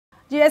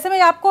जी, ऐसे में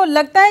आपको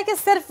लगता है कि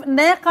सिर्फ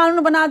नए कानून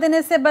बना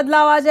देने से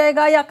बदलाव आ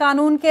जाएगा या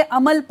कानून के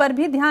अमल पर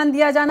भी ध्यान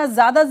दिया जाना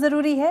ज़्यादा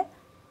ज़रूरी है?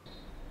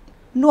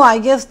 No, I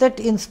guess that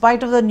in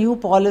spite of the new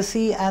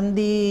policy and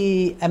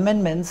the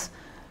amendments,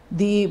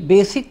 the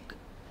basic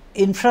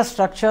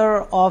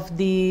infrastructure of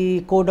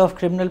the Code of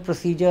Criminal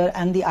Procedure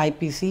and the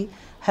IPC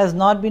has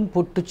not been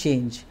put to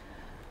change.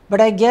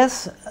 But I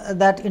guess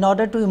that in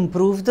order to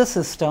improve the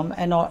system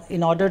and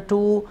in order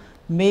to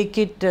make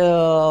it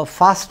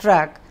fast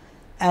track,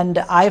 and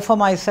I for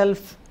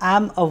myself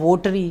am a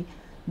votary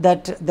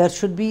that there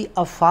should be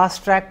a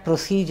fast track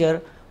procedure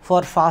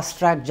for fast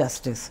track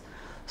justice.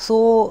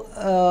 So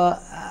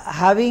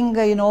having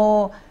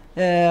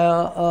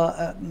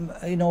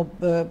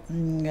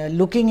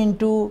looking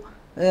into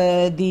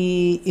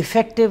the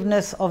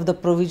effectiveness of the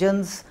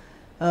provisions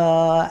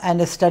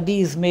and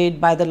studies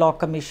made by the Law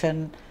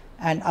Commission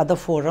and other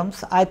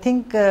forums, I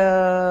think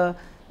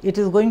it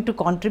is going to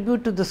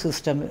contribute to the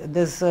system.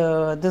 There's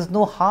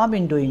no harm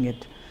in doing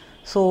it.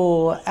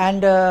 So,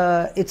 and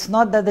it's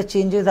not that the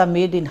changes are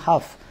made in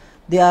huff.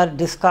 They are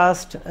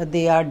discussed,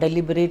 they are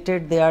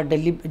deliberated, they are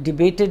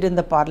debated in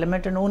the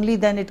parliament, and only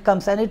then it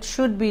comes, and it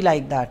should be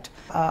like that.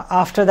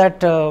 After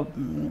that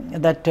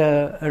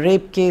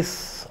rape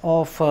case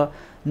of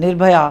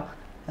Nirbhaya,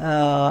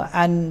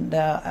 and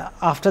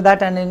after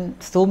that, and in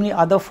so many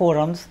other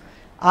forums,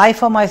 I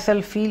for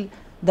myself feel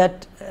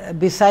that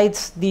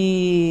besides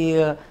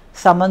the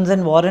summons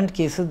and warrant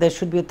cases, there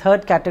should be a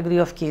third category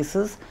of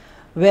cases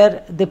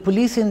where the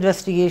police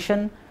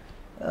investigation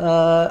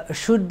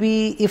should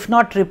be, if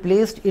not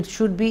replaced, it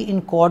should be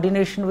in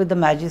coordination with the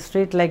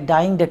magistrate, like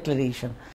dying declaration.